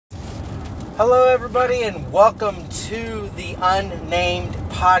Hello, everybody, and welcome to the Unnamed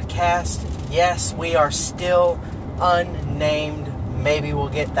Podcast. Yes, we are still unnamed. Maybe we'll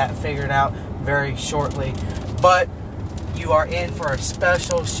get that figured out very shortly. But you are in for a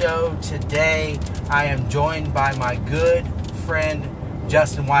special show today. I am joined by my good friend,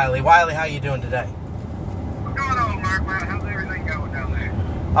 Justin Wiley. Wiley, how you doing today? What's going on, Mark? How's everything going down there?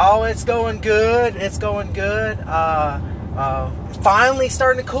 Oh, it's going good. It's going good. Finally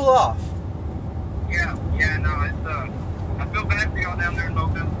starting to cool off. I feel bad for y'all down there in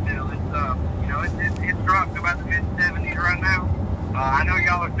Mobile still. It's dropped to about the mid-70s right now. I know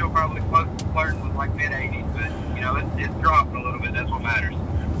y'all are still probably close to flirting with like mid-80s, but, it's dropping a little bit. That's what matters.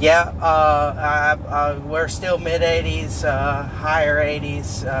 Yeah, we're still mid-80s, higher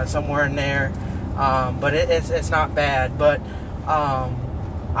 80s, somewhere in there. But it's not bad. But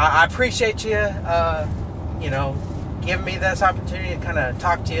I appreciate you, giving me this opportunity to kind of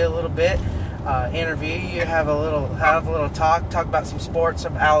talk to you a little bit. Interview you, have a little talk about some sports,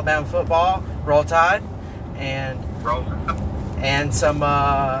 some Alabama football, Roll Tide, and some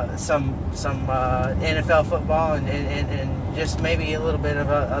NFL football, and just maybe a little bit of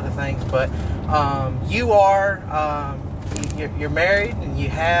other things. But you're married and you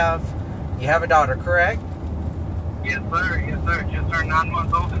have a daughter, correct? Yes, sir. Just turned 9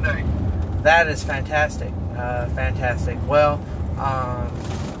 months old today. That is fantastic. Fantastic. Well,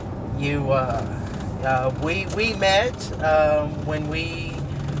 we met when we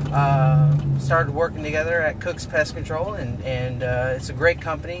started working together at Cook's Pest Control, and it's a great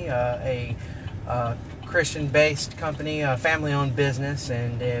company, a Christian-based company, a family-owned business.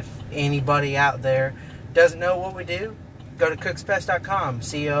 And if anybody out there doesn't know what we do, go to cookspest.com,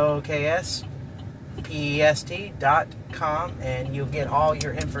 COOKSPEST.com, and you'll get all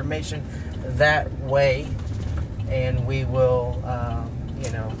your information that way. And we will,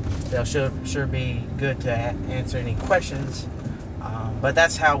 they'll sure be good to answer any questions. But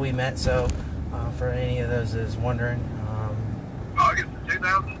that's how we met. So, for any of those that's wondering, August of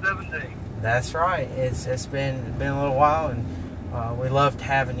 2017. That's right. It's been a little while, and we loved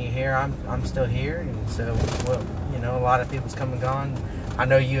having you here. I'm still here, and so a lot of people's come and gone. I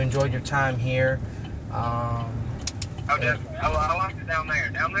know you enjoyed your time here. Definitely. I liked it down there.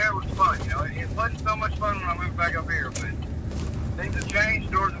 Down there was fun. It wasn't so much fun when I moved back up here, but things have changed.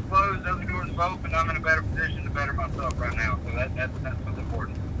 Doors have closed. Other doors have opened. I'm in a better position to better myself right now. So that's what's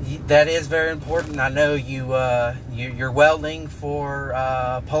important. That is very important. I know you're welding for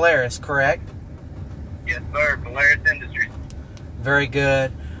Polaris, correct? Yes, sir. Polaris Industries. Very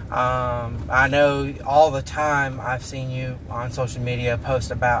good. I know all the time I've seen you on social media post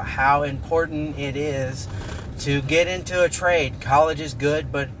about how important it is to get into a trade. College is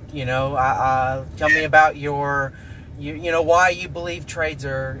good, but tell me about why you believe trades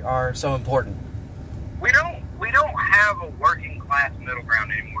are so important. We don't have a working class middle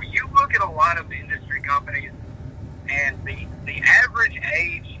ground anymore. You look at a lot of industry companies, and the average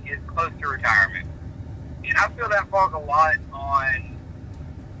age is close to retirement. And I feel that falls a lot on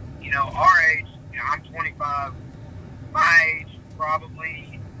our age. I'm 25. My age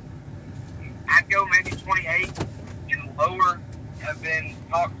probably, I'd go maybe 28 and lower, have been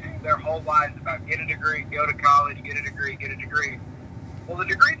talked to their whole lives about get a degree, go to college, get a degree. Well, the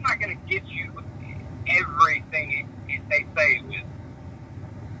degree's not going to get you everything they say it will.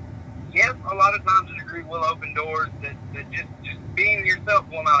 Yes, a lot of times a degree will open doors that just being yourself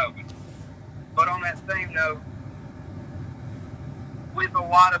will not open. But on that same note, with a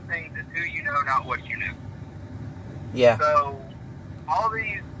lot of things, it's who you know, not what you know. Yeah. So all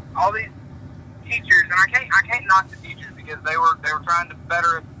these teachers, and I can't knock the teachers because they were trying to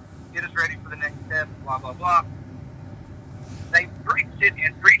better us, get us ready for the next step, blah blah blah. They preached it,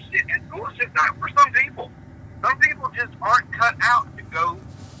 and school is just not for some people. Some people just aren't cut out to go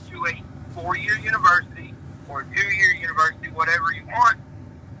to a 4-year university or a 2-year university, whatever you want.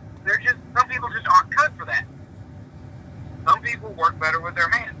 Some people just aren't cut for that. Some people work better with their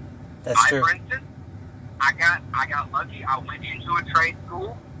hands. That's true. For instance, I got lucky. I went into a trade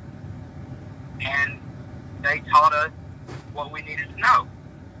school, and they taught us what we needed to know.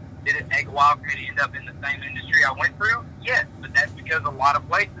 Did it take a while for me to end up in the same industry I went through? Yes, but that's because a lot of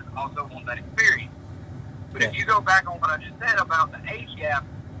places also want that experience. But if you go back on what I just said about the age gap,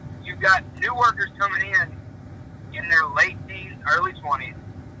 you've got new workers coming in their late teens, early 20s,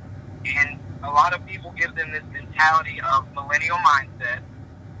 and a lot of people give them this mentality of millennial mindset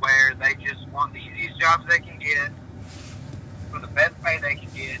where they just want the easiest jobs they can get for the best pay they can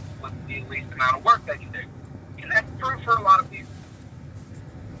get with the least amount of work they can do. And that's true for a lot of people.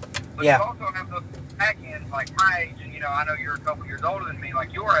 But you also have the back ends like my age, and I know you're a couple years older than me,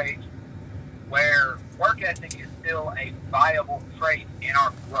 like your age, where work ethic is still a viable trait in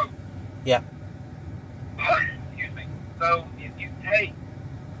our growth. Yeah. Excuse me. So if you take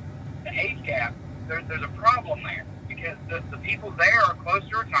the age gap, there's a problem there because the people there are close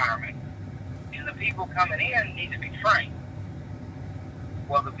to retirement, and the people coming in need to be trained.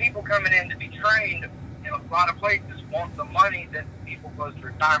 Well, the people coming in to be trained in a lot of places want the money that the people close to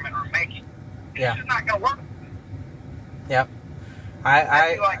retirement are making. It's just not going to work. Yep.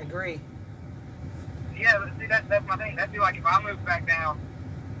 I agree. Yeah, but see, that's my thing. That'd be like if I moved back down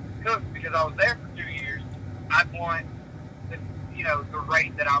to Cook because I was there for 2 years, I'd want the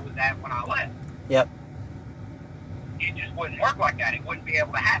rate that I was at when I left. Yep. It just wouldn't work like that. It wouldn't be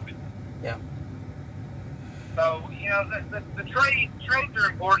able to happen. Yeah. So, the trades are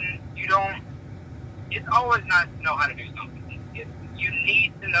important. It's always nice to know how to do something. You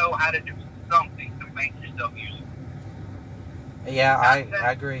need to know how to do something to make yourself useful. Yeah,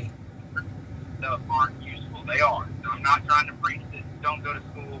 I agree. Stuff aren't useful. They are. So I'm not trying to preach this. Don't go to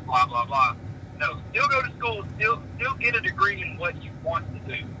school, blah, blah, blah. No, still go to school. Still get a degree in what you want to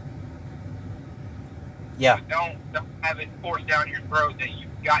do. Yeah. Don't have it forced down your throat that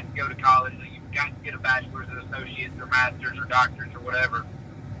you've got to go to college, that you've got to get a bachelor's or associate's or master's or doctor's or whatever,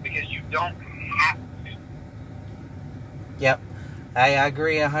 because you don't have to. Yep. I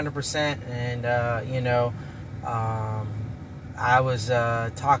agree 100%. And, I was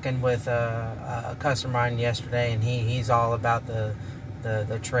talking with a customer of mine yesterday, and he's all about the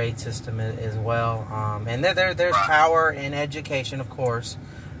trade system as well. And there's right. power in education, of course.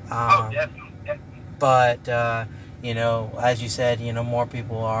 Definitely. But, as you said, more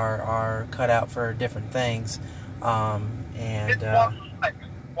people are cut out for different things. It's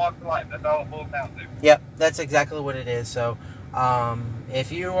walk of life. That's all it boils down to. Yep, that's exactly what it is. So,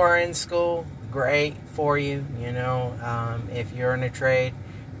 if you are in school, great for you. If you're in a trade,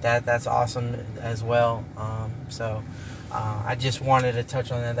 that's awesome as well. I just wanted to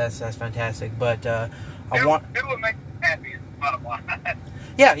touch on that. That's fantastic. But do what makes you happy is the bottom line.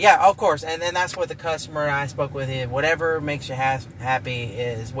 Yeah, of course. And then that's what the customer I spoke with. Whatever makes you happy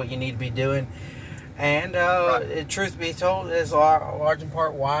is what you need to be doing. And truth be told, is large in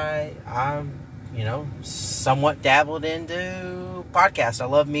part why I'm, somewhat dabbled into podcasts. I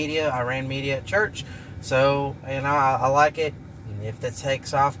love media. I ran media at church. So, I like it. If that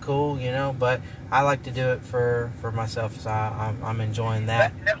takes off, cool, but I like to do it for myself. So I'm enjoing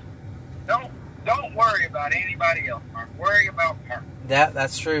that. Don't worry about anybody else, Mark. Worry about Mark.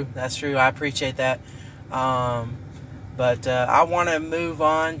 That's true. That's true. I appreciate that. But I want to move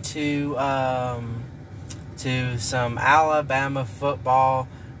on to some Alabama football.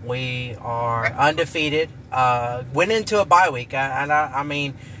 We are undefeated. Went into a bye week. I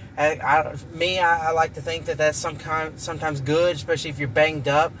like to think that that's sometimes good, especially if you're banged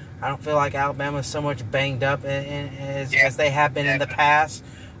up. I don't feel like Alabama's so much banged up as they have been in the past.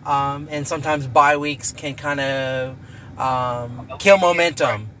 And sometimes bye weeks can kind of kill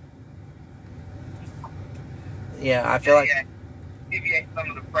momentum. Yeah, I feel like alleviate some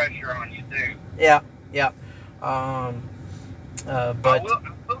of the pressure on you too. Yeah. But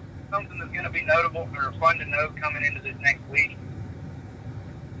something that's going to be notable or fun to note coming into this next week.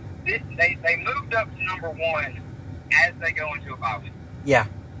 They moved up to number 1 as they go into a bye week. Yeah.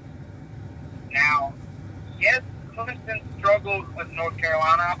 Now, yes, Clemson struggled with North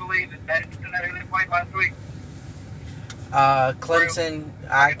Carolina, I believe. Is that who they played last week? Clemson,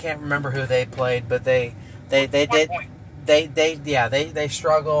 I can't remember who they played, but they did. They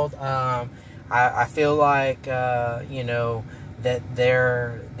struggled. I feel like that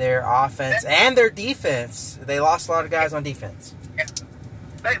their offense and their defense, they lost a lot of guys on defense. Yeah.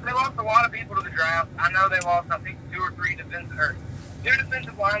 They lost a lot of people to the draft. I know they lost, I think, 2 or 3 defensive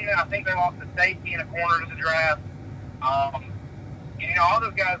linemen. I think they lost a safety and a corner to the draft. All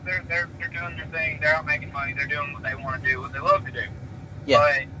those guys, they're doing their thing. They're out making money. They're doing what they want to do, what they love to do. Yeah.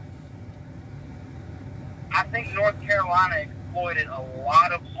 But I think North Carolina exploited a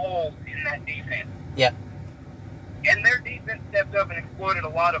lot of holes in that defense. Yeah. And their defense stepped up and exploited a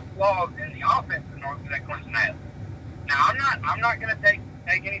lot of flaws in the offense that Clemson has. Now, I'm not going to take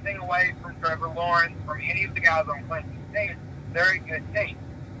anything away from Trevor Lawrence, from any of the guys on Clemson's team. They're a good team.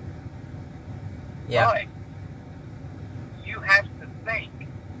 Yeah. But you have to think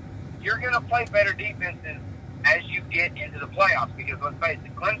you're going to play better defenses as you get into the playoffs, because let's face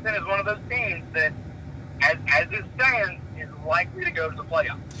it, Clemson is one of those teams that, as it stands, is likely to go to the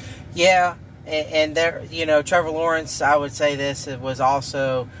playoffs. Yeah, and there, Trevor Lawrence, I would say this, it was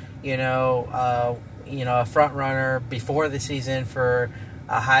also, a front runner before the season for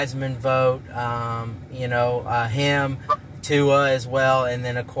a Heisman vote. Him, Tua as well, and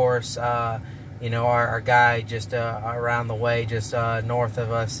then of course our guy just around the way, just north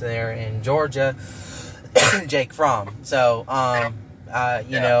of us there in Georgia, Jake Fromm. So,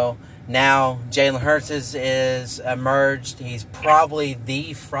 now Jalen Hurts is emerged. He's probably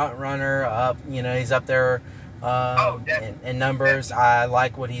the front runner up. He's up there in numbers. I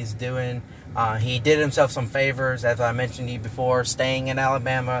like what he's doing. He did himself some favors, as I mentioned to you before, staying in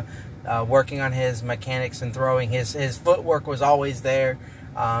Alabama, working on his mechanics and throwing. His footwork was always there,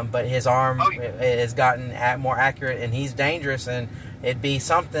 but his arm has gotten more accurate, and he's dangerous. And it'd be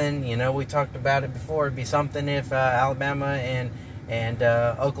something, we talked about it before. It'd be something if Alabama and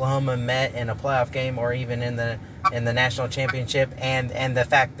Oklahoma met in a playoff game, or even in the national championship, and the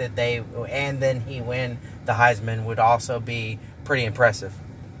fact that then he win the Heisman would also be pretty impressive.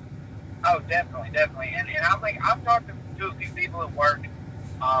 Oh, definitely. And I think I've talked to a few people at work,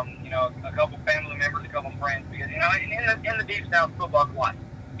 a couple family members, a couple friends, because, in the Deep South, football's life.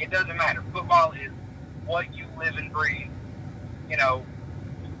 It doesn't matter. Football is what you live and breathe,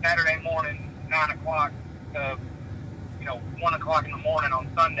 Saturday morning, 9 o'clock to, 1 o'clock in the morning on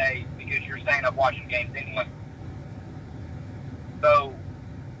Sunday, because you're staying up watching games anyway. So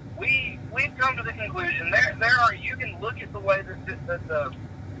we've come to the conclusion you can look at the way that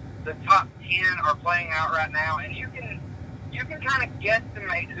the top 10 are playing out right now, and you can kind of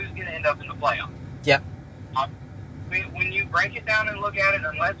guesstimate who's going to end up in the playoffs. Yep. When you break it down and look at it,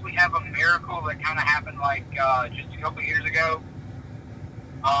 unless we have a miracle that kind of happened like just a couple years ago,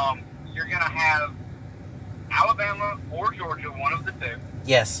 you're going to have Alabama or Georgia, one of the two.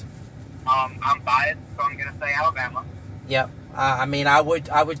 Yes. I'm biased, so I'm going to say Alabama. Yep. I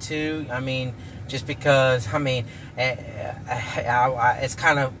would too. Just because, it's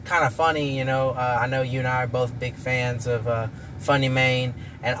kind of funny, I know you and I are both big fans of Funny Main,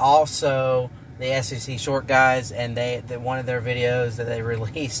 and also the SEC Short Guys, and one of their videos that they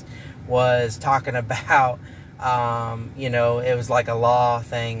released was talking about, it was like a law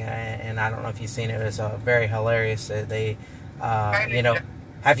thing, and I don't know if you've seen it. It was very hilarious. They,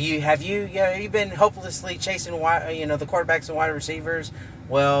 have you been hopelessly chasing the quarterbacks and wide receivers?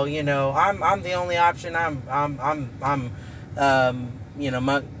 Well, I'm the only option. I'm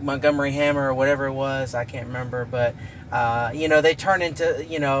Montgomery Hammer or whatever it was. I can't remember, but they turn into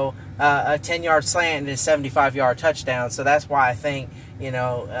a 10-yard slant into a 75-yard touchdown. So that's why I think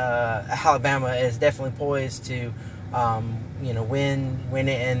Alabama is definitely poised to win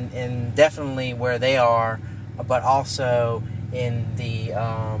it, and definitely where they are, but also in the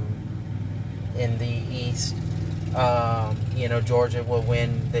East. Georgia will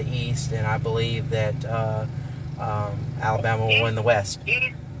win the East, and I believe that Alabama will win the West.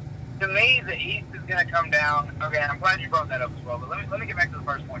 To me, the East is going to come down. Okay, I'm glad you brought that up as well, but let me get back to the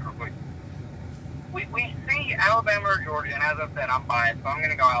first point real quick. We see Alabama or Georgia, and as I said, I'm biased, so I'm going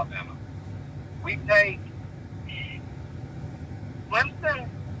to go Alabama. We take Clemson.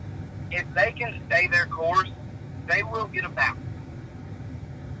 If they can stay their course, they will get a bounce.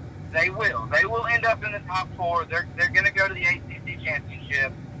 They will. They will end up in the top 4. They're going to go to the ACC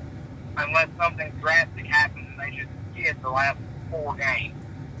championship unless something drastic happens and they just get the last 4 games.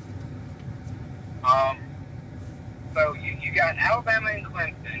 So you got Alabama and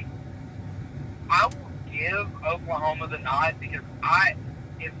Clemson. I will give Oklahoma the nod, because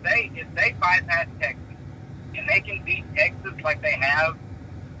if they bypass Texas and they can beat Texas like they have,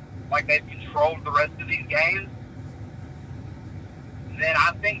 like they've controlled the rest of these games, then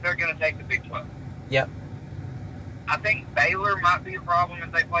I think they're going to take the Big 12. Yep. I think Baylor might be a problem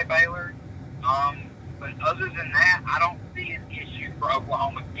if they play Baylor. But other than that, I don't see an issue for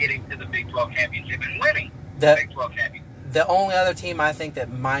Oklahoma getting to the Big 12 championship and winning the Big 12 championship. The only other team I think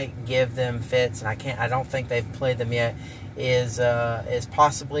that might give them fits, and I don't think they've played them yet, is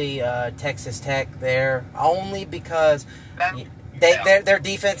possibly Texas Tech. There only because their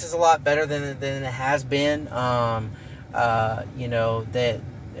defense is a lot better than it has been. That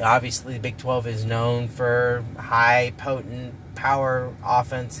obviously the Big 12 is known for high, potent, power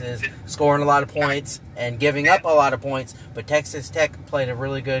offenses, scoring a lot of points and giving up a lot of points. But Texas Tech played a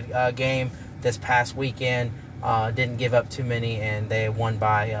really good game this past weekend. Didn't give up too many, and they won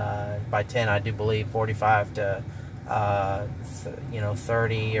by 10, I do believe, 45 to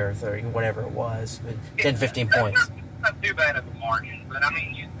 30 or 30, whatever it was, 10, 15 points. Not too bad of a margin, but I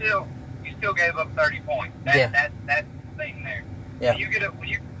mean, you still gave up 30 points. That's the thing there. Yeah. When you get a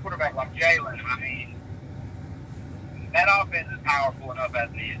quarterback like Jalen, I mean, that offense is powerful enough as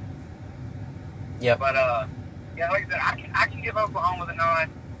it is. Yeah. But like I said, I can give Oklahoma the nod,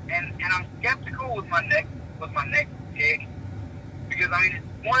 and I'm skeptical with my next pick, because I mean it's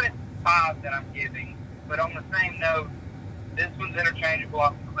 5 that I'm giving, but on the same note, this one's interchangeable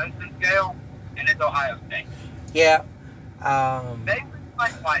off the Clemson scale, and it's Ohio State. Yeah. They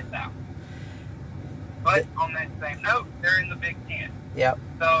play lights out. But on that same note, they're in the Big Ten. Yep.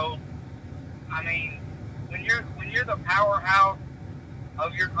 So, I mean, when you're the powerhouse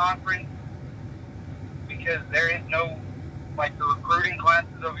of your conference, because there is no, like, the recruiting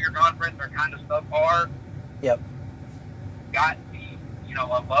classes of your conference are kind of subpar. Yep. Got the,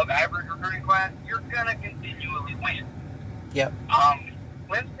 above average recruiting class, you're gonna continually win. Yep.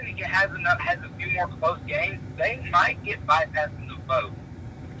 Clemson has a few more close games. They might get bypassed in the vote.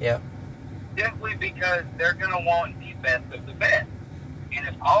 Yep. Simply because they're going to want the best of the best. And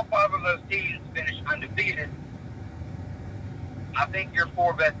if all 5 of those teams finish undefeated, I think your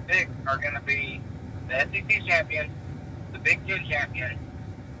 4 best picks are going to be the SEC champion, the Big Ten champion,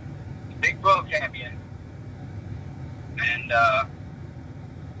 the Big 12 champion, and, at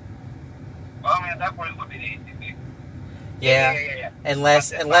that point it would be the ACC. Yeah.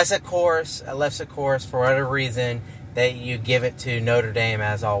 Unless of course, for whatever reason, that you give it to Notre Dame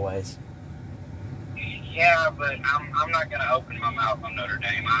as always. Yeah, but I'm not going to open my mouth on Notre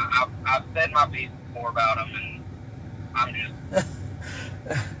Dame. I've said my piece before about them, and I'm just.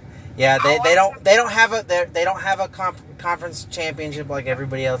 Yeah, they don't have a conference championship like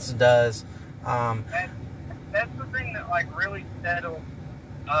everybody else does. That's the thing that really settled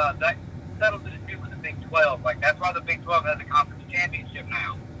the dispute with the Big 12. That's why the Big 12 has a conference championship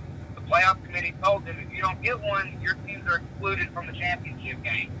now. The playoff committee told them if you don't get one, your teams are excluded from the championship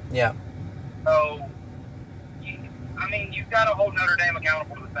game. Yeah. So, you've got to hold Notre Dame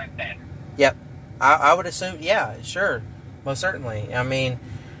accountable to the same standard. Yep. I would assume, yeah, sure. Most certainly. I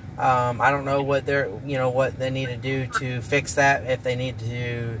don't know what what they need to do to fix that, if they need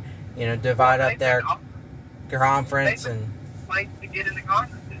to, divide up their conference and place to get in the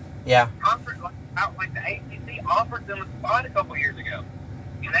conferences. Yeah. Conference like the ACC offered them a spot a couple years ago,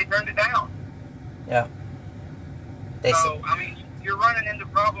 and they turned it down. Yeah. You're running into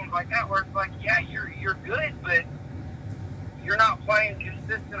problems like that where it's like, yeah, you're good, but you're not playing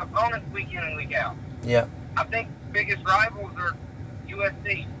consistent opponents week in and week out. Yeah. I think the biggest rivals are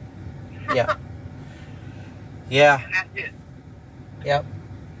USC. Yeah. Yeah. And that's it. Yep.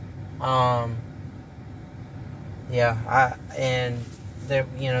 Yeah.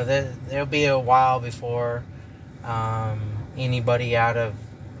 There'll be a while before anybody out of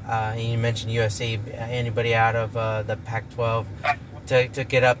you mentioned USC, anybody out of the Pac-12 to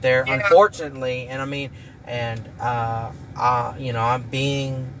get up there. Yeah. Unfortunately, I'm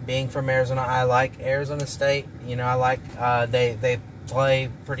being from Arizona. I like Arizona State. I like they play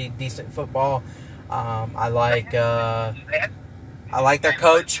pretty decent football. I like their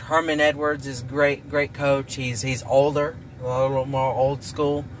coach. Herman Edwards is great coach. He's older, a little more old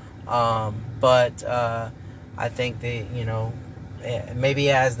school, but I think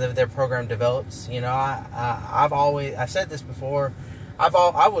maybe as their program develops, I've said this before.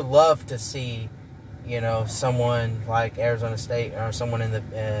 I would love to see, someone like Arizona State or someone in the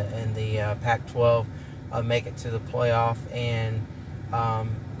Pac-12 make it to the playoff and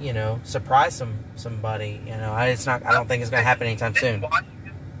surprise somebody. I don't think it's going to happen anytime soon.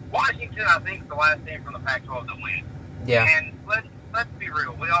 Washington, I think, is the last team from the Pac-12 to win. Yeah. And let's be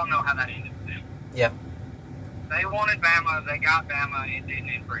real. We all know how that ended for them. Yeah. They wanted Bama. They got Bama. It didn't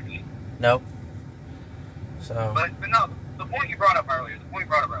end pretty. Nope. So. But no, the point you brought up earlier.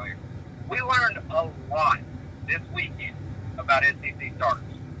 We learned a lot this weekend about SEC starters.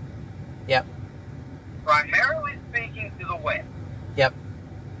 Yep. Primarily speaking to the West. Yep.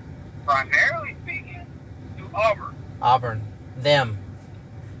 Primarily speaking to Auburn. Auburn. Them,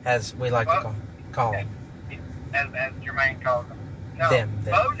 as we like to call them. As Jermaine calls them. No, them.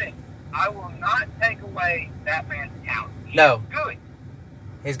 Bowden, I will not take away that man's talent. He's good.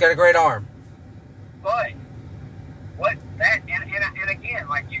 He's got a great arm. But what that and again,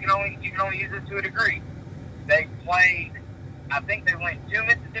 you can only use it to a degree. They played. I think they went to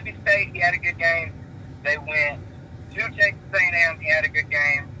Mississippi State. He had a good game. They went to Texas A&M. He had a good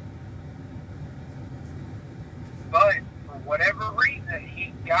game. But for whatever reason,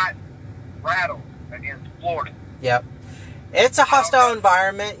 he got rattled against Florida. Yep. It's a hostile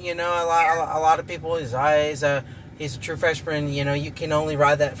environment, a lot of people. He's a true freshman. You can only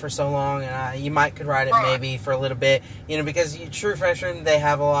ride that for so long, and you could ride it maybe for a little bit. Because true freshmen, they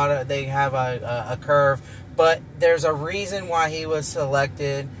have a curve, but there's a reason why he was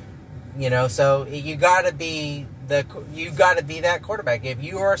selected. So you got to be that quarterback. If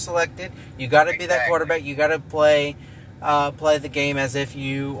you are selected, you got to be that quarterback. You got to play the game as if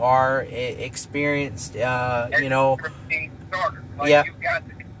you are experienced. Starter.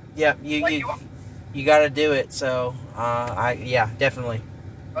 You got to do it. So, definitely.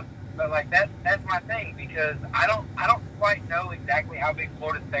 But like that's my thing, because I don't quite know exactly how big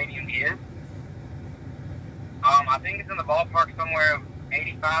Florida Stadium is. I think it's in the ballpark somewhere of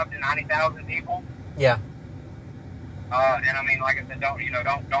 85 to 90,000 people. Yeah. And I mean, like I said,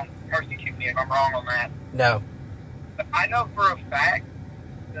 don't persecute me if I'm wrong on that. No. But I know for a fact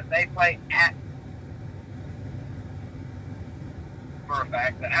that they play at. For a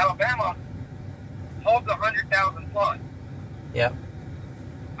fact that Alabama holds 100,000 plus. Yep.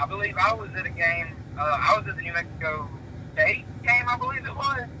 I believe I was at a game. I was at the New Mexico State game, I believe it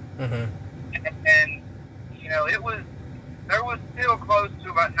was. Mm-hmm. And there was still close to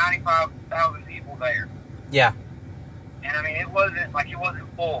about 95,000 people there. Yeah. And I mean, it wasn't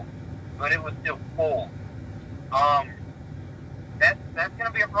full, but it was still full. That's going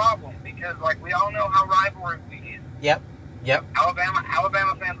to be a problem, because like we all know how rivalry we is. Yep. Yep.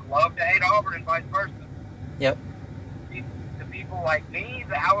 Alabama fans love to hate Auburn and vice versa. Yep. To people like me,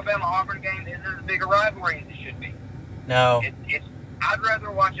 the Alabama-Auburn game isn't as big a rivalry as it should be. No. I'd rather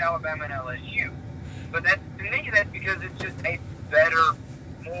watch Alabama and LSU. But to me, that's because it's just a better,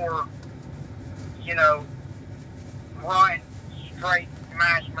 more, run, straight,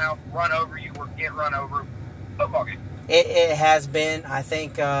 smash mouth, run over you or get run over football game. It has been, I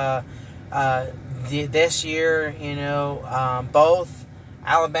think, this year, both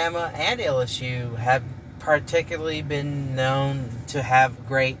Alabama and LSU have particularly been known to have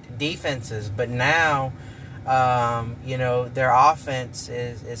great defenses, but now, their offense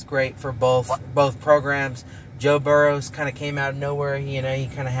is great for both programs. Joe Burrows kind of came out of nowhere. He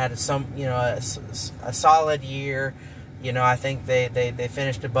kind of had a solid year. I think they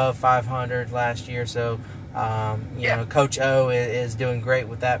finished above 500 last year, so Coach O is doing great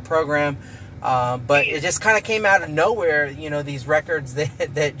with that program. But it just kind of came out of nowhere, these records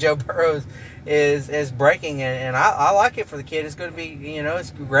that Joe Burrows is breaking, and I like it for the kid. It's going to be,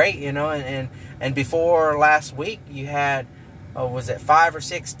 it's great, and before last week you had, was it 5 or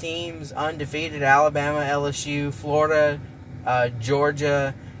 6 teams undefeated? Alabama, LSU, Florida,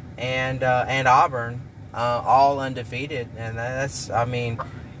 Georgia, and Auburn, all undefeated, and that's,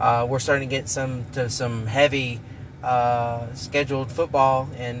 we're starting to get some heavy scheduled football,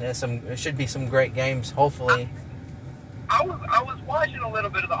 and it should be some great games, hopefully. I was watching a little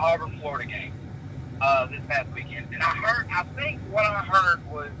bit of the Auburn-Florida game this past weekend, and I think what I heard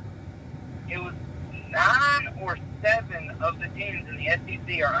was it was 9 or 7 of the teams in the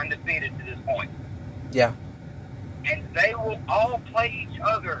SEC are undefeated to this point. Yeah. And they will all play each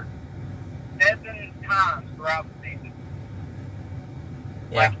other 7 times throughout the season.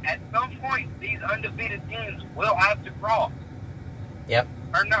 Yeah. Like, at some point, these undefeated teams will have to cross. Yep.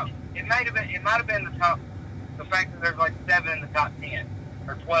 Or no, it might have been the fact that there's like 7 in the top 10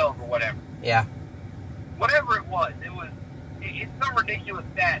 or 12 or whatever. Yeah. Whatever it was, it's some ridiculous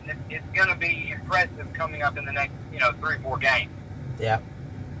stat, and it's going to be impressive coming up in the next 3 or 4 games. Yeah.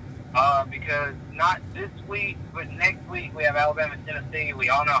 Because not this week, but next week we have Alabama and Tennessee. We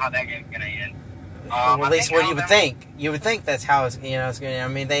all know how that game's going to end. Well, at least what you would think. You would think that's how it's going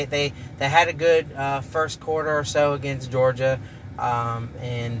to. They had a good first quarter or so against Georgia,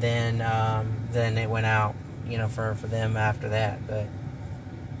 and then it went out, for them after that. But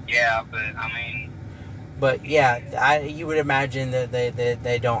yeah, but yeah, you would imagine that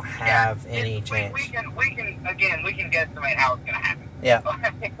they don't have any chance. We can guesstimate how it's going to happen. Yeah.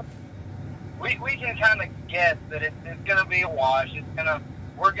 we can kind of guess that it's going to be a wash.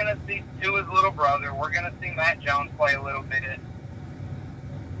 We're going to see Tua's little brother. We're going to see Matt Jones play a little bit.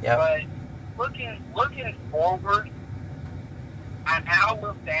 Yeah. But looking forward, and I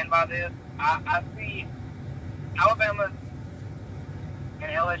will stand by this, I see Alabama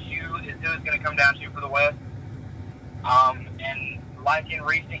and LSU is who it's going to come down to for the West. And like in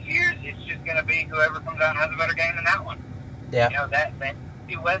recent years, it's just going to be whoever comes out and has a better game than that one. Yeah. That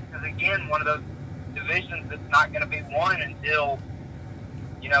West is, again, one of those divisions that's not going to be won until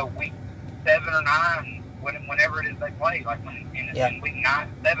week 7 or 9, whenever it is they play, like in week 9,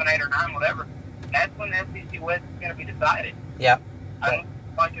 7, 8, or 9, whatever. That's when the SEC West is going to be decided. Yeah.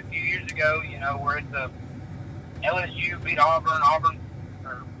 Like a few years ago, where it's LSU beat Auburn,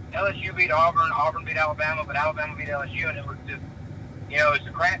 or LSU beat Auburn beat Alabama, but Alabama beat LSU, and it was just, it's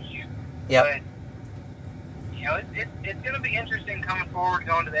a crapshoot. Yeah. But it's going to be interesting coming forward,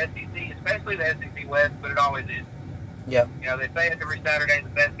 going to the SEC, especially the SEC West, but it always is. Yep. They say it every Saturday, the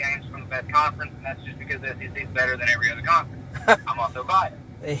best games from the best conference, and that's just because the SEC is better than every other conference. I'm also biased.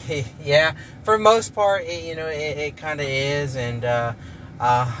 Yeah, for the most part, it kind of is, and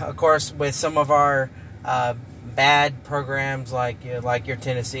of course, with some of our bad programs like your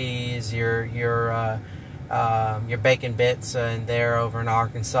Tennessees, your your Bacon Bits and they're over in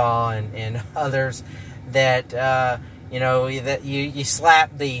Arkansas and others that that you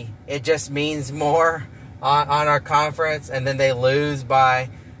slap the "it just means more" on our conference, and then they lose by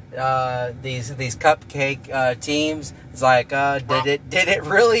these cupcake teams. It's like, did it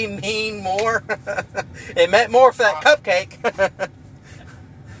really mean more? It meant more for that cupcake.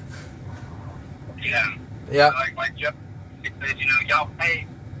 Yeah. Yeah. Like Joe said, y'all paid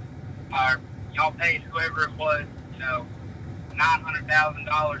whoever it was,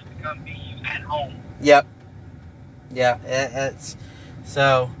 $900,000 to come be you at home. Yep. Yeah. It's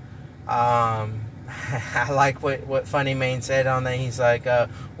so. I like what Funny Mane said on that. He's like,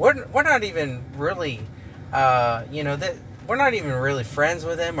 we're not even really, that we're not even really friends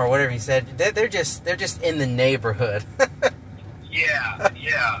with them or whatever he said. They're just in the neighborhood. Yeah.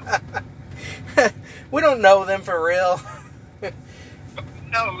 We don't know them for real. We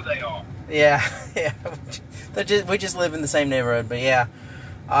know who they are. Yeah. We just live in the same neighborhood, but yeah.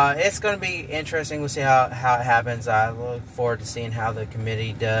 It's going to be interesting. We'll see how it happens. I look forward to seeing how the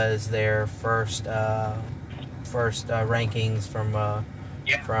committee does their first rankings from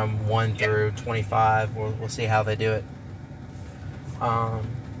 1 through 25. We'll see how they do it.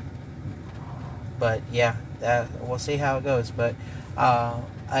 But yeah, we'll see how it goes. But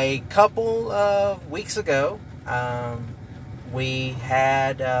a couple of weeks ago, we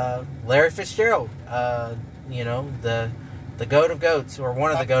had Larry Fitzgerald. The GOAT of GOATs, or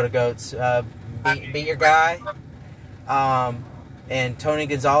one of the GOAT of GOATs, beat your guy. And Tony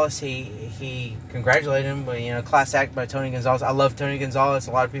Gonzalez, he congratulated him. But, class act by Tony Gonzalez. I love Tony Gonzalez.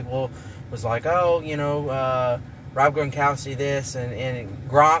 A lot of people was like, Rob Gronkowski this. And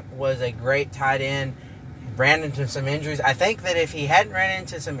Gronk was a great tight end. Ran into some injuries. I think that if he hadn't ran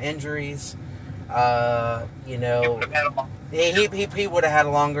into some injuries, he would have had a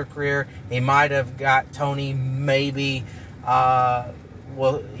longer career. He might have got Tony maybe...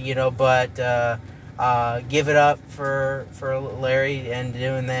 give it up for Larry and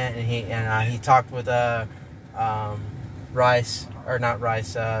doing that, and he talked with Rice, or not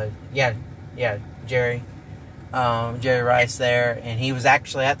Rice, Jerry Rice there, and he was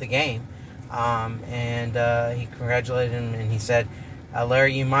actually at the game, and he congratulated him, and he said,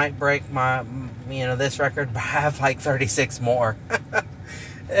 Larry, you might break my this record, but I have like 36 more.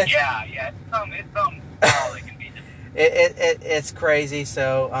 It's something small that can be done. It's crazy.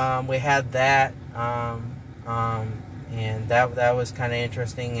 So we had that, and that was kind of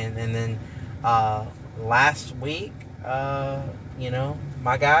interesting. And then last week,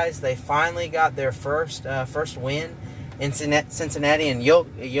 my guys, they finally got their first win in Cincinnati, and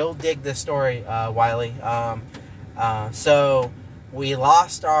you'll dig this story, Wiley. So we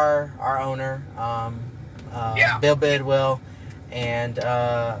lost our owner, Bill Bidwell, and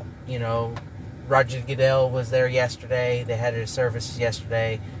Roger Goodell was there yesterday. They had a service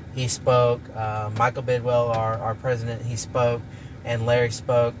yesterday. He spoke. Michael Bidwell, our president, he spoke. And Larry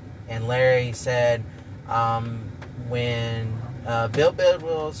spoke. And Larry said when Bill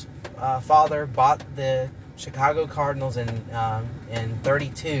Bidwell's father bought the Chicago Cardinals in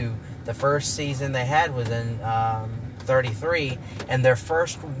 32, the first season they had was in 33. And their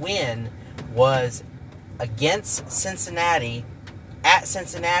first win was against Cincinnati, at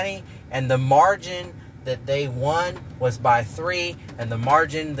Cincinnati. And the margin that they won was by 3, and the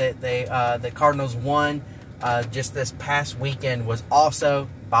margin that the Cardinals won just this past weekend was also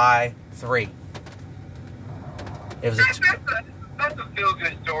by 3. It was that's a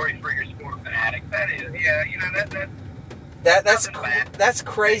feel-good story for your sport fanatic. That is, that's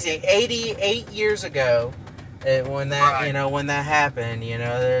crazy. 88 years ago, when that happened,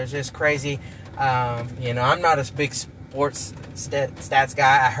 there's just crazy. I'm not a big sports stats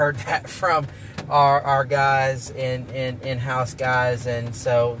guy. I heard that from our guys in-house guys, and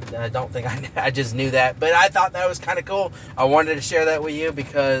so I don't think I just knew that, but I thought that was kind of cool. I wanted to share that with you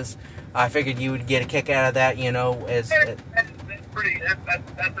because I figured you would get a kick out of that. That's an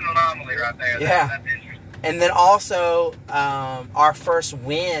anomaly right there. Yeah. That's interesting. And then also our first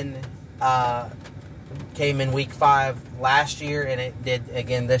win came in week 5 last year, and it did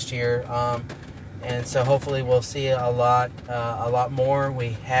again this year. And so hopefully we'll see a lot more.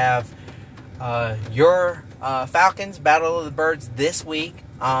 We have your Falcons Battle of the Birds this week,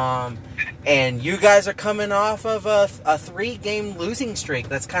 and you guys are coming off of a 3-game losing streak.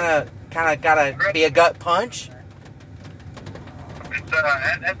 That's kind of gotta be a gut punch.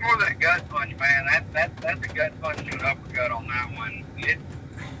 That's more than a gut punch, man. That's a gut punch to an uppercut on that one.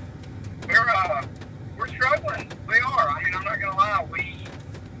 We're struggling. We are. I mean, I'm not gonna lie. We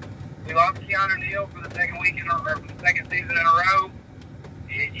lost Keanu Neal for the second week for the second season in a row.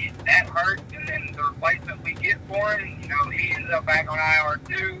 that hurts, and then the replacement we get for him, he ends up back on IR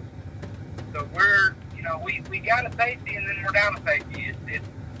too. So we got a safety, and then we're down a safety.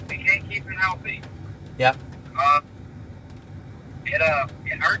 We can't keep him healthy. Yep.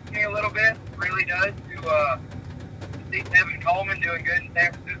 It hurts me a little bit, really does, to see Devin Coleman doing good in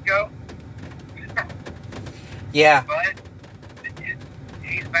San Francisco. Yeah. But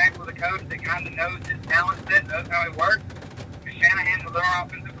he's back with a coach that kind of knows his talent set, knows how he works. Shanahan was our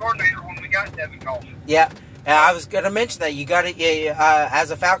offensive coordinator when we got Devin Coleman. Yeah. I was going to mention that you got to,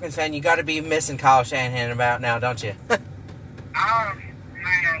 as a Falcons fan, you got to be missing Kyle Shanahan about now, don't you? Man,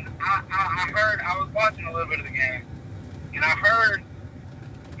 I heard. I was watching a little bit of the game, and I heard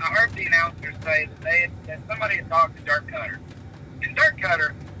the announcer say that somebody had talked to Dirk Cutter. And Dirk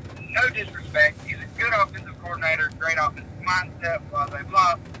Cutter, no disrespect, he's a good offensive coordinator, great offensive mindset, blah blah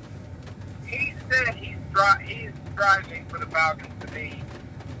blah. He said he's striving for the Falcons to be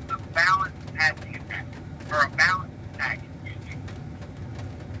a balanced passing attack, or a balanced attack, excuse me.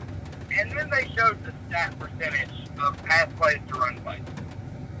 And then they showed the stat percentage of pass plays to run plays.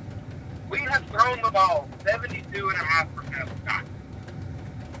 We have thrown the ball 72.5% of the time.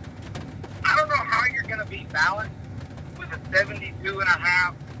 I don't know how you're going to be balanced with a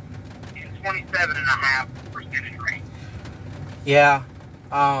 72.5 and 27.5 percentage rate. Yeah.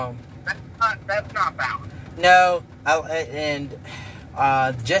 That's not balanced. No,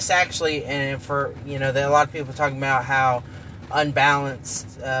 just actually, and for a lot of people talking about how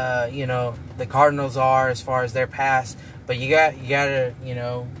unbalanced the Cardinals are as far as their pass, but you gotta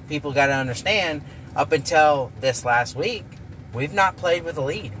people got to understand, up until this last week, we've not played with a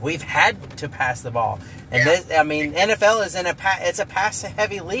lead. We've had to pass the ball, and NFL is it's a pass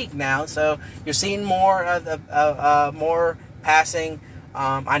heavy league now, so you're seeing more of the more passing.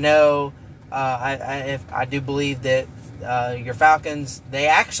 I know. I do believe that your Falcons, they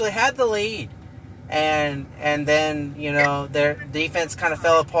actually had the lead, and then their defense kind of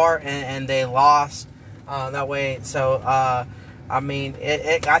fell apart and they lost that way. So I think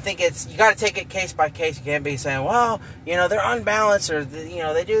you got to take it case by case. You can't be saying, well, they're unbalanced, or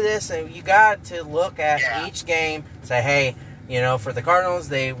they do this, and you got to look at each game. Say, hey, for the Cardinals,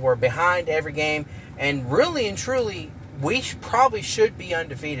 they were behind every game, and really and truly, we probably should be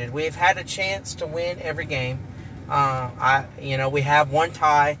undefeated. We've had a chance to win every game. We have one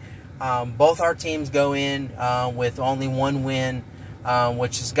tie. Both our teams go in with only one win,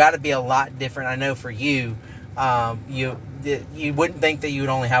 which has got to be a lot different. I know for you, you wouldn't think that you would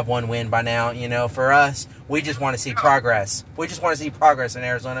only have one win by now. For us, we just want to see progress. We just want to see progress in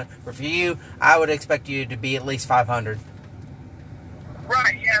Arizona. But for you, I would expect you to be at least 500.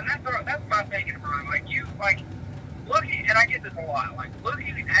 Right. Yeah, and that's my thinking, bro. Looking, and I get this a lot,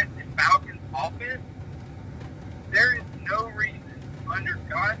 looking at the Falcons offense, there is no reason under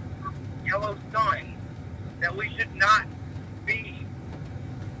God's yellow sun that we should not be,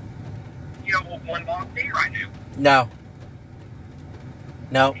 with one loss team right now.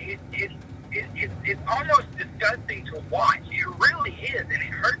 No. It's almost disgusting to watch. It really is, and it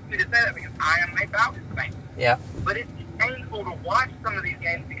hurts me to say that because I am a Falcons fan. Yeah. But it's painful to watch some of these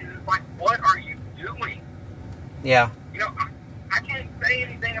games because it's like, what are you doing? Yeah. I can't say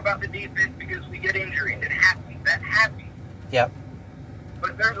anything about the defense because we get injuries. It happens. That happens. Yep.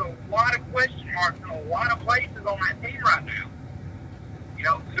 But there's a lot of question marks in a lot of places on that team right now.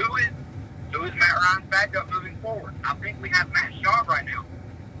 Who is Matt Ryan's backup moving forward? I think we have Matt Schaub right now.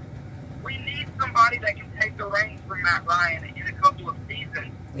 We need somebody that can take the reins from Matt Ryan in a couple of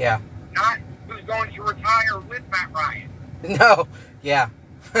seasons. Yeah. Not who's going to retire with Matt Ryan. No. Yeah.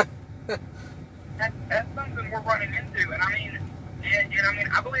 That's something we're running into, and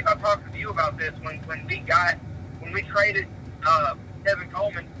I believe I talked to you about this when we traded Devin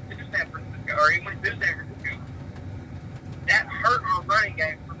Coleman to San Francisco, or he went to San Francisco. That hurt our running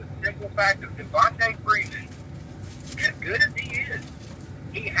game for the simple fact of Devontae Freeman, as good as he is,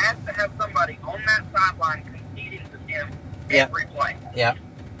 he has to have somebody on that sideline competing with him every play. Yeah.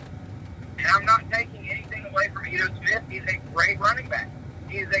 And I'm not taking anything away from Ito Smith. He's a great running back.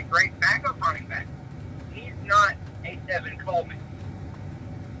 He is a great backup running back. He's not a Devin Coleman.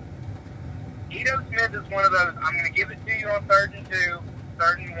 Ito Smith is one of those, I'm going to give it to you on 3rd and 2,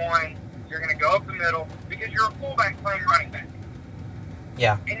 3rd and 1. You're going to go up the middle because you're a fullback playing running back.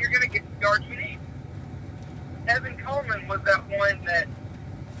 Yeah. And you're going to get the yards you need. Devin Coleman was that one that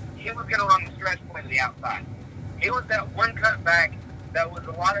he was going to run the stretch play to the outside. He was that one cutback that was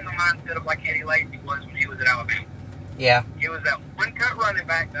a lot in the mindset of like Eddie Lacy was when he was at Alabama. Yeah. He was that one cut running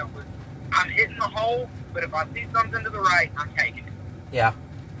back that was, I'm hitting the hole, but if I see something to the right, I'm taking it. Yeah.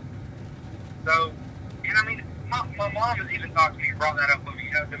 So, and my mom has even talked to me, brought that up with me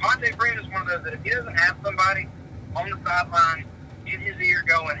You know, Devontae Freeman is one of those that if he doesn't have somebody on the sideline in his ear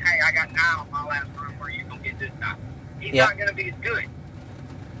going, hey, I got 9 on my last run, where you going to get this time? He's not going to be as good.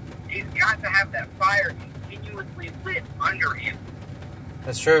 He's got to have that fire continuously lit under him.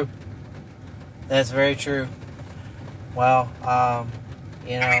 That's true. That's very true. Well,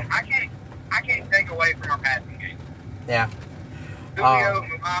 you know, I can't take away from our passing game. Yeah. Julio,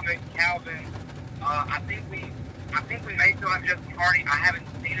 Muhammad, Calvin. I think we may still have Justin Hardy. I haven't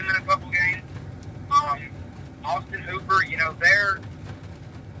seen him in a couple games. Austin Hooper. You know,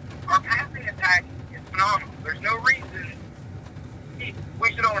 our passing attack is phenomenal. There's no reason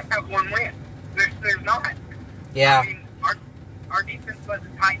we should only have one win. There's not. Yeah. I mean, our defense let the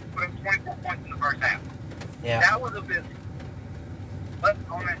Titans put up 24 points in the first half. Yeah. That was a business. But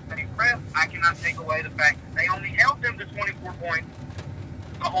on that same breath, I cannot take away the fact that they only held them to 24 points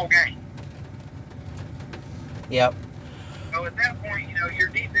the whole game. Yep. So at that point, you know, your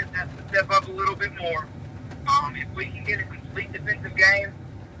defense has to step up a little bit more. If we can get a complete defensive game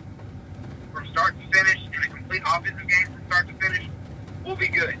from start to finish and a complete offensive game from start to finish, we'll be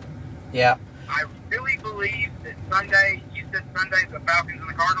good. Yeah. I really believe that Sunday, you said Sunday, the Falcons and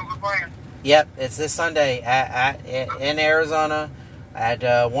the Cardinals are playing. Yep, it's this Sunday in Arizona at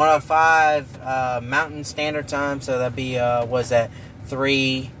 1:05 Mountain Standard Time. So that'd be was that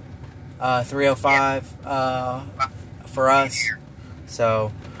 3:05 for us.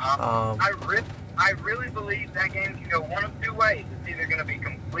 So I really believe that game can go one of two ways. It's either going to be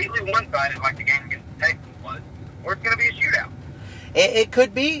completely one-sided, like the game against the Texans was, or it's going to be a shootout. It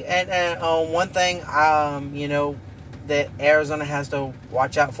could be, and one thing, you know, that Arizona has to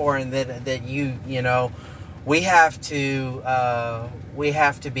watch out for, and that you know, we have to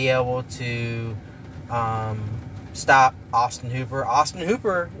be able to stop Austin Hooper. Austin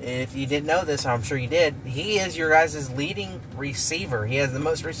Hooper, if you didn't know this, I'm sure you did, he is your guys' leading receiver. He has the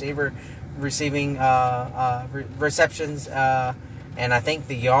most receiving receptions, and I think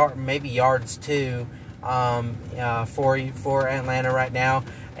the yards too, for Atlanta right now.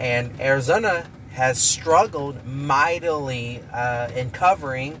 And Arizona has struggled mightily in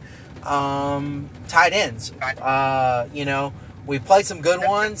covering tight ends. You know, we played some good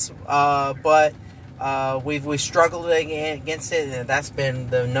ones, but we struggled against it, and that's been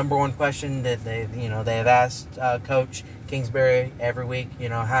the number one question that they've asked Coach Kingsbury every week. You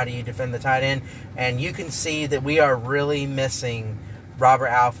know, how do you defend the tight end? And you can see that we are really missing Robert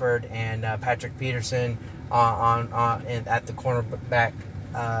Alford and Patrick Peterson at the cornerback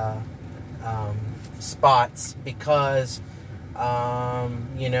spots, because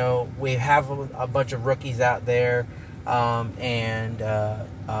you know, we have a bunch of rookies out there, and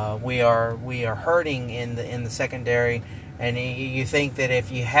we are hurting in the secondary. And you think that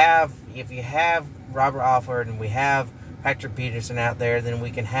if you have Robert Alford and we have Patrick Peterson out there, then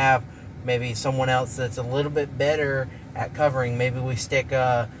we can have maybe someone else that's a little bit better at covering. Maybe we stick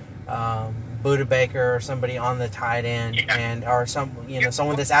Buda Baker or somebody on the tight end, or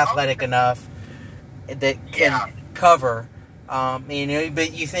someone that's athletic enough that can cover. You know,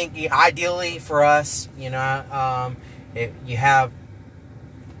 but you think ideally for us, you know, you have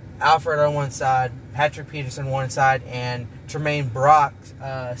Alfred on one side, Patrick Peterson on one side, and Tremaine Brock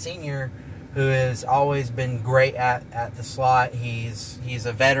Sr., who has always been great at the slot. He's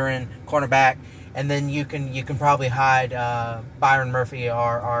a veteran cornerback, and then you can probably hide Byron Murphy,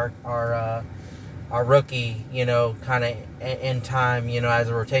 our rookie, you know, kind of in time, you know, as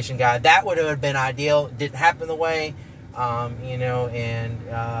a rotation guy. That would have been ideal. It didn't happen the way, you know,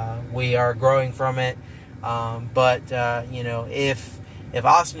 and we are growing from it. But you know, if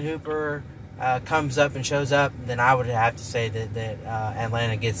Austin Hooper comes up and shows up, then I would have to say that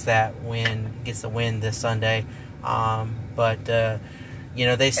Atlanta gets the win this Sunday. But you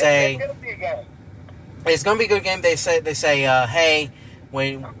know, they say it's going to be a good game. They say, hey,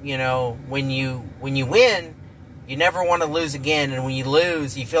 when you win, you never want to lose again, and when you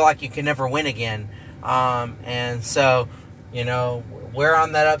lose, you feel like you can never win again. And so, you know, we're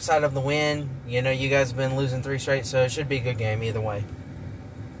on that upside of the win. You know, you guys have been losing 3 straight, so it should be a good game either way.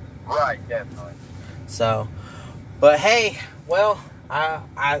 Right, definitely. So, but hey, well,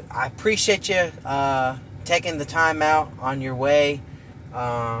 I appreciate you taking the time out on your way,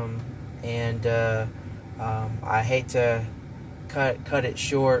 and I hate to cut it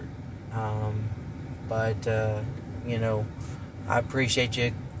short, but you know, I appreciate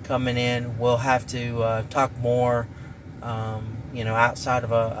you coming in. We'll have to talk more, you know, outside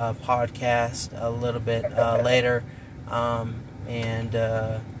of a podcast a little bit later,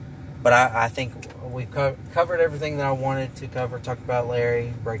 and But I think we covered everything that I wanted to cover. Talked about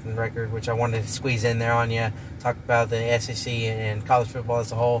Larry breaking the record, which I wanted to squeeze in there on you. Talked about the SEC and college football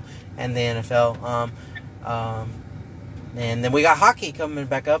as a whole, and the NFL. And then we got hockey coming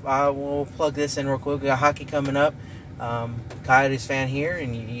back up. I will plug this in real quick. We got hockey coming up. Coyotes fan here,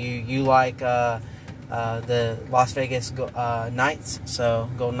 and you like the Las Vegas Knights, so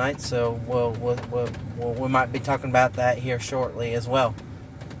Golden Knights. So we might be talking about that here shortly as well.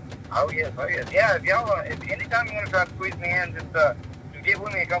 Oh yes. Yeah, if y'all, if anytime you want to try to squeeze me in, just get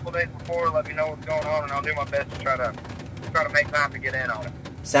with me a couple days before. Let me know what's going on, and I'll do my best to try to make time to get in on it.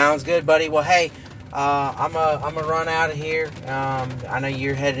 Sounds good, buddy. Well, hey, I'm a run out of here. I know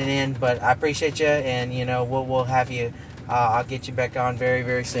you're heading in, but I appreciate you, and we'll have you. I'll get you back on very,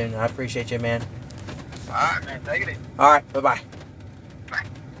 very soon. I appreciate you, man. All right, man. Take it easy. All right. Bye-bye.